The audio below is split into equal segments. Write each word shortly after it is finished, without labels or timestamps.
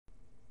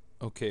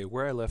Okay,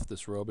 where I left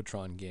this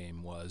Robotron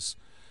game was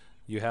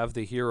you have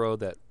the hero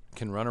that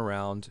can run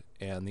around,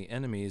 and the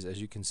enemies, as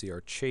you can see,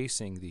 are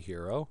chasing the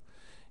hero,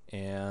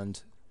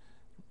 and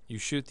you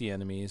shoot the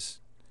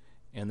enemies,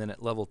 and then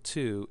at level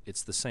 2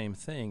 it's the same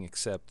thing,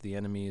 except the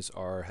enemies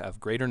have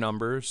greater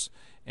numbers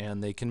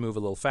and they can move a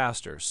little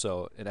faster,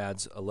 so it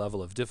adds a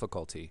level of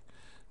difficulty.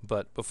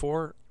 But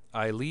before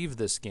I leave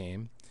this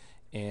game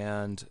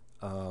and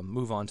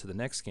move on to the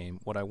next game,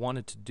 what I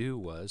wanted to do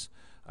was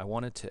I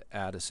wanted to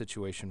add a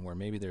situation where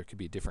maybe there could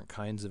be different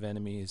kinds of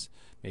enemies,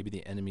 maybe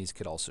the enemies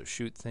could also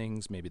shoot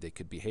things, maybe they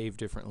could behave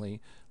differently,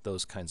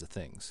 those kinds of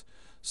things.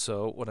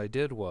 So what I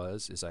did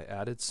was I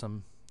added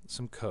some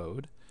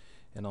code,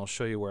 and I'll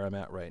show you where I'm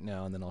at right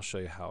now, and then I'll show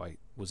you how I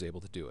was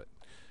able to do it.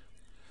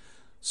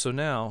 So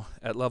now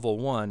at level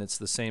 1 it's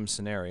the same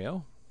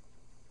scenario.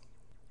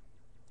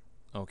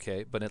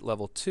 Okay, but at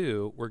level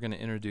 2 we're going to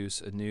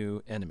introduce a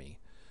new enemy.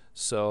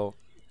 So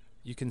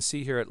you can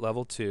see here at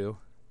level 2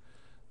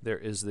 there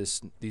is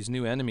these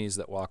new enemies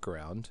that walk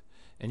around,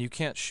 and you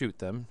can't shoot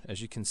them. As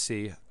you can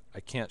see, I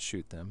can't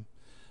shoot them.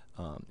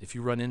 If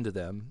you run into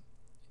them,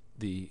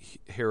 the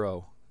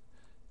hero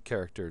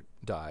character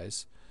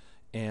dies,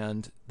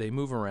 and they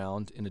move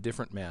around in a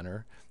different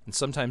manner, and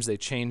sometimes they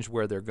change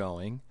where they're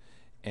going,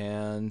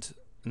 and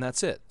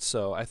that's it.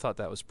 So I thought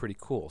that was pretty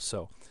cool.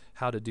 So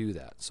how to do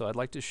that. So I'd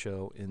like to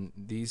show in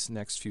these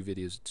next few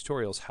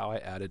tutorials how I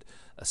added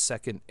a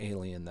second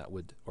alien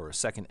or a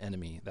second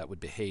enemy that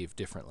would behave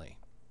differently.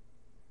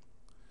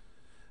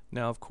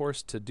 Now, of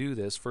course, to do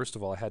this, first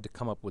of all, I had to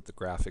come up with the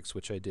graphics,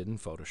 which I did in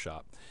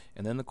Photoshop.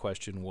 And then the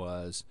question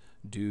was,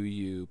 do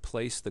you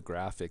place the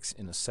graphics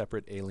in a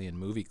separate alien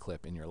movie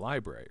clip in your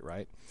library,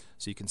 right?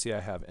 So you can see I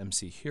have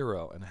MC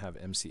Hero and I have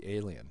MC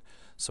Alien.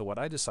 So what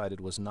I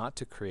decided was not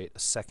to create a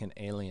second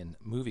alien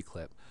movie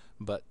clip,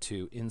 but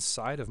to,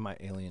 inside of my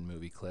alien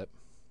movie clip,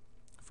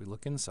 if we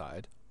look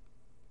inside,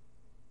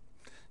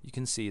 you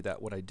can see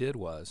that what I did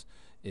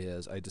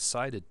is I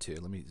decided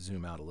to, let me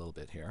zoom out a little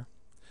bit here,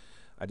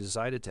 I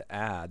decided to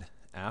add,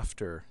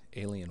 after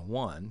Alien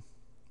 1,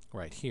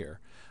 right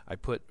here, I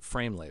put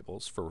frame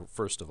labels for,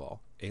 first of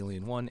all,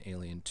 Alien 1,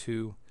 Alien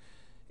 2,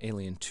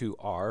 Alien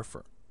 2R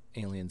for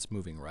aliens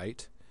moving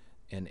right,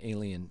 and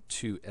Alien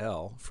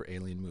 2L for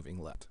alien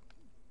moving left.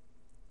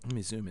 Let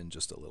me zoom in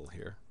just a little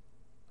here.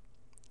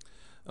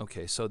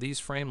 Okay, so these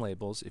frame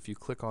labels, if you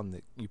click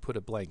on you put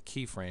a blank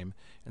keyframe,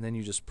 and then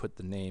you just put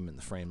the name in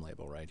the frame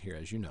label right here,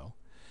 as you know.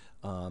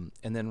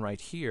 And then right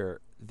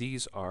here,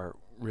 these are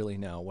really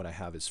now what I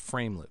have is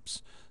frame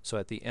loops. So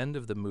at the end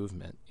of the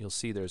movement, you'll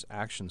see there's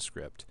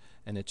Actionscript,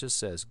 and it just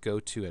says go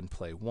to and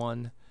play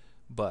 1,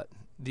 but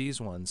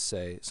these ones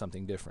say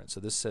something different. So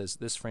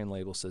this frame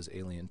label says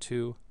Alien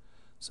 2,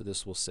 so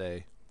this will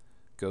say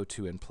go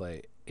to and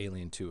play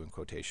Alien 2 in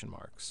quotation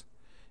marks.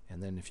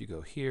 And then if you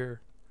go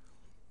here,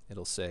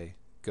 it'll say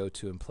go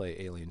to and play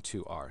Alien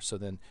 2R. So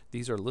then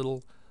these are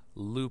little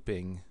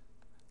looping,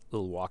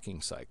 little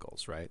walking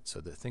cycles, right?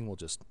 So the thing will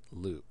just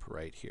loop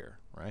right here,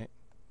 right?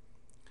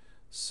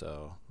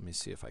 So let me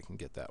see if I can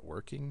get that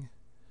working.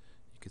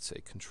 You could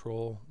say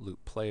control,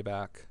 loop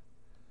playback,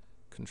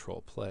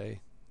 control play.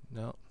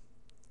 No.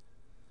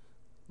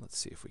 Let's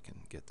see if we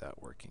can get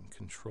that working.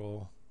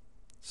 Control,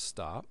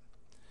 stop,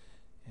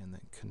 and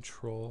then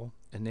control,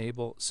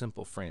 enable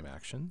simple frame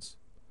actions.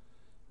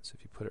 So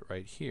if you put it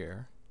right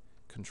here,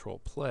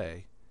 control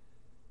play,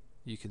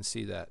 you can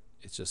see that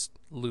it's just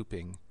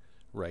looping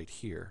right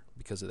here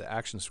because of the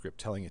Actionscript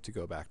telling it to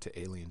go back to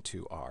Alien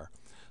 2R.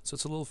 So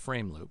it's a little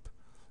frame loop,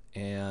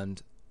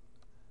 and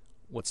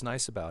what's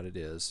nice about it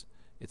is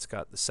it's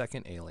got the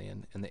second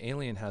alien, and the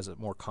alien has a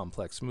more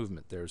complex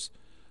movement. There's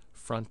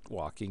front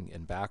walking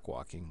and back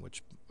walking,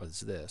 which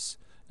is this,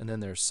 and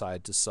then there's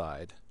side to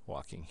side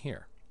walking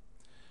here,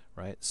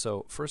 right?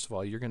 So first of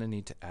all, you're going to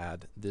need to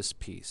add this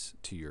piece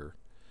to your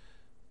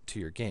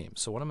game.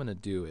 So what I'm going to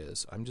do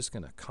is I'm just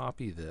going to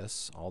copy these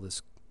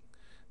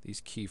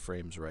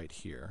keyframes right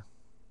here.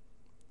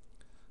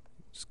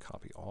 Just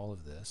copy all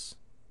of this.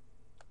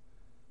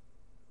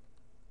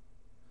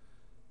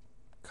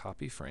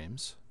 Copy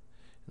frames.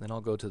 And then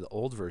I'll go to the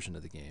old version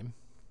of the game.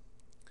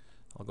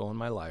 I'll go in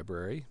my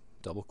library,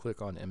 double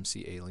click on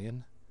MC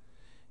Alien,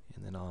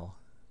 and then I'll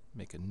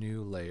make a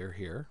new layer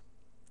here.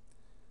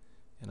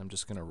 And I'm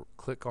just going to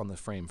click on the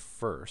frame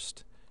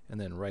first, and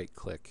then right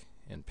click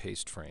and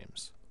paste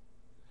frames.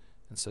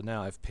 And so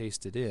now I've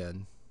pasted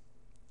in,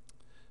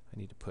 I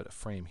need to put a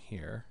frame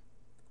here,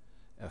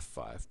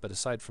 F5. But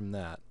aside from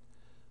that,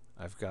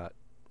 I've got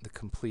the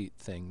complete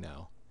thing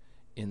now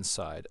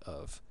inside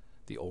of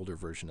the older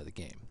version of the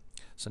game.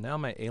 So now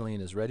my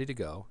alien is ready to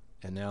go,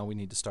 and now we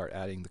need to start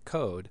adding the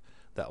code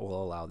that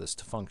will allow this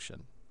to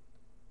function.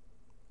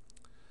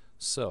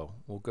 So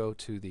we'll go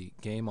to the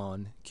game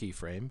on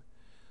keyframe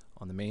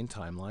on the main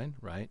timeline,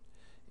 right?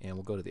 And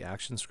we'll go to the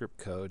Actionscript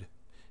code.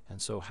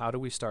 And so how do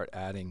we start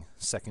adding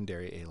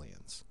secondary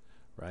aliens,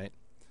 right?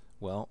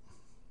 Well,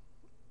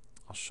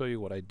 I'll show you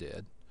what I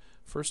did.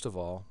 First of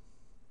all,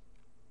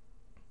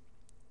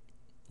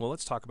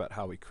 let's talk about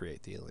how we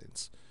create the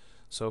aliens.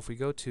 So if we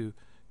go to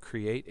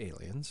create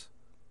aliens.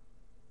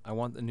 I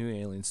want the new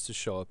aliens to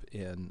show up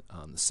in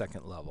the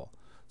second level.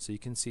 So you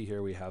can see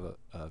here we have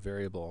a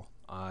variable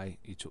I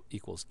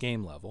equals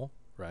game level,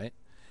 right?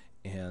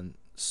 And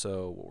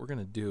so what we're going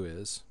to do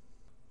is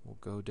we'll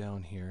go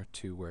down here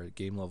to where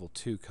game level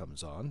 2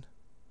 comes on.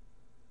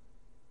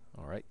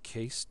 All right,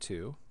 case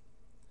 2.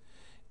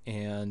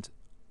 And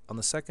on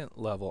the second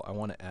level, I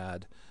want to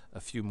add a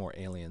few more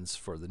aliens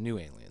for the new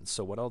aliens.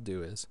 So what I'll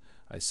do is,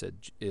 I said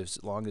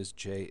as long as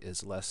j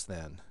is less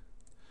than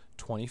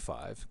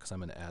 25, because I'm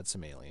going to add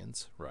some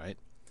aliens, right?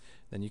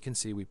 Then you can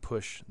see we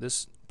push,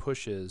 this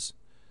pushes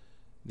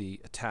the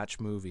attach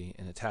movie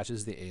and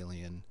attaches the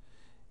alien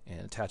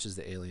and attaches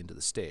the alien to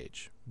the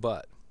stage.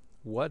 But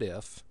what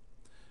if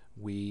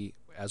we,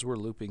 as we're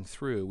looping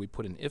through, we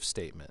put an if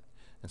statement?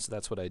 And so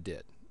that's what I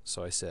did.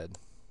 So I said,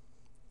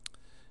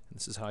 and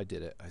this is how I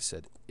did it, I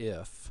said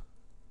if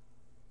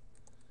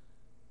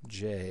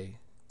j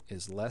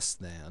is less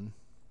than,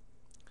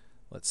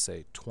 let's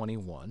say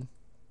 21,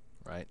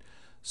 right?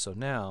 So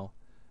now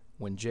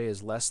when j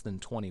is less than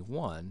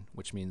 21,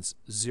 which means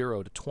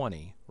 0 to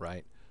 20,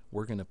 right,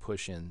 we're going to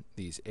push in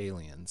these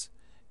aliens,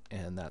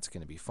 and that's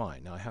going to be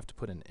fine. Now I have to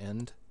put an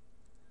end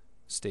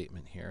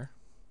statement here.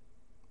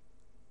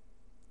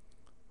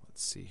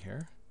 Let's see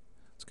here.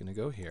 It's going to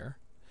go here.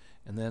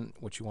 And then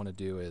what you want to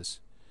do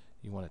is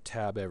you want to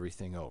tab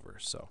everything over.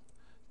 So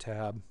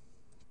tab,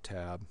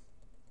 tab,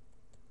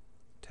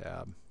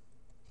 tab,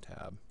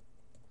 tab,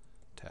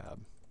 tab.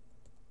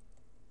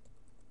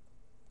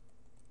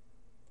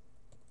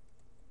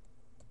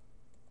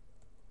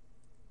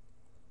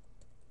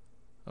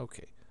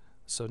 Okay,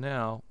 so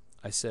now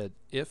I said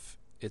if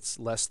it's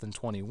less than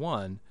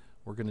 21,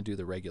 we're going to do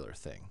the regular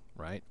thing,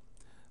 right?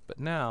 But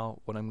now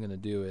what I'm going to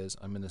do is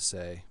I'm going to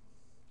say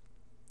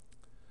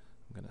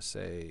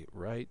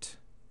right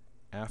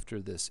after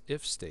this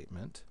if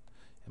statement,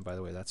 and by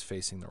the way, that's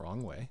facing the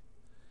wrong way,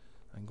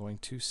 I'm going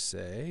to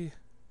say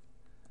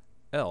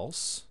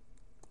else,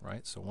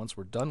 right? So once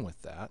we're done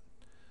with that,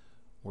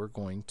 we're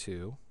going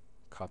to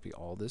copy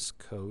all this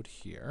code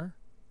here,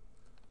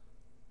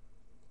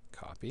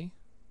 copy,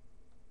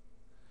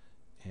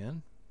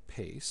 and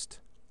paste,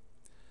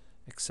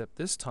 except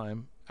this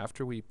time,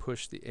 after we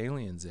push the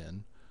aliens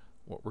in,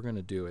 what we're going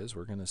to do is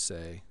we're going to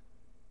say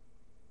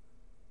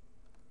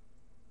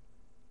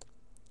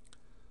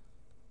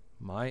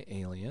my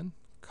alien,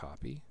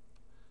 copy,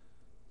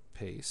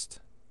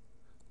 paste,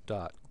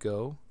 dot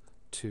go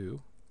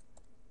to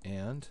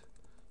and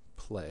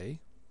play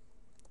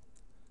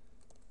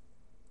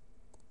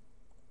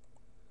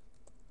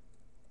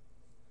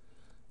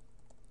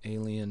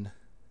alien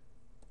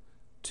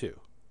 2.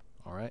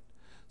 All right,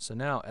 so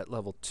now at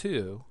level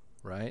 2,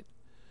 right,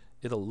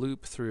 it'll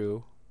loop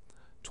through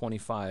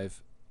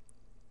 25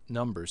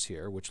 numbers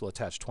here, which will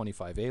attach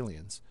 25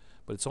 aliens,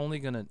 but it's only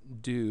going to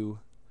do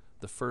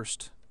the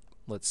first,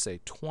 let's say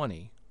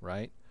 20,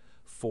 right,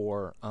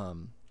 for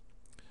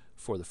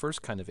the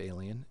first kind of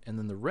alien, and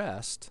then the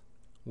rest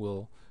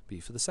will be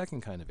for the second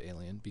kind of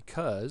alien,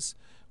 because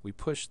we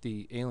push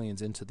the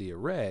aliens into the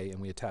array and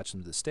we attach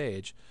them to the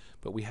stage,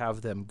 but we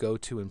have them go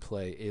to and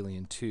play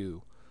alien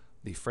 2,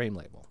 the frame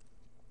label.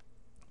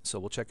 So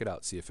we'll check it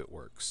out, see if it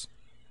works.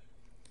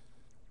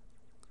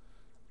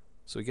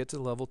 So we get to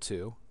level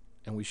 2,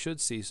 and we should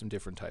see some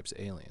different types of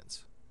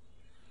aliens.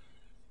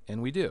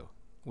 And we do.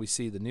 We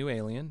see the new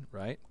alien,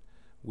 right?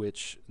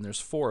 Which, and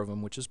there's 4 of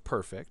them, which is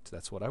perfect.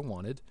 That's what I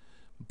wanted.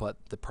 But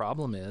the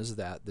problem is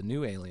that the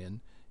new alien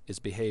is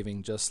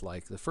behaving just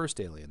like the first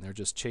alien. They're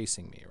just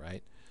chasing me,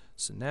 right?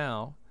 So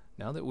now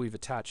that we've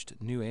attached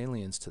new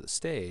aliens to the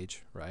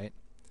stage, right,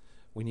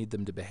 we need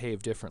them to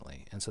behave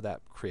differently. And so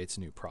that creates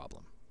a new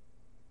problem.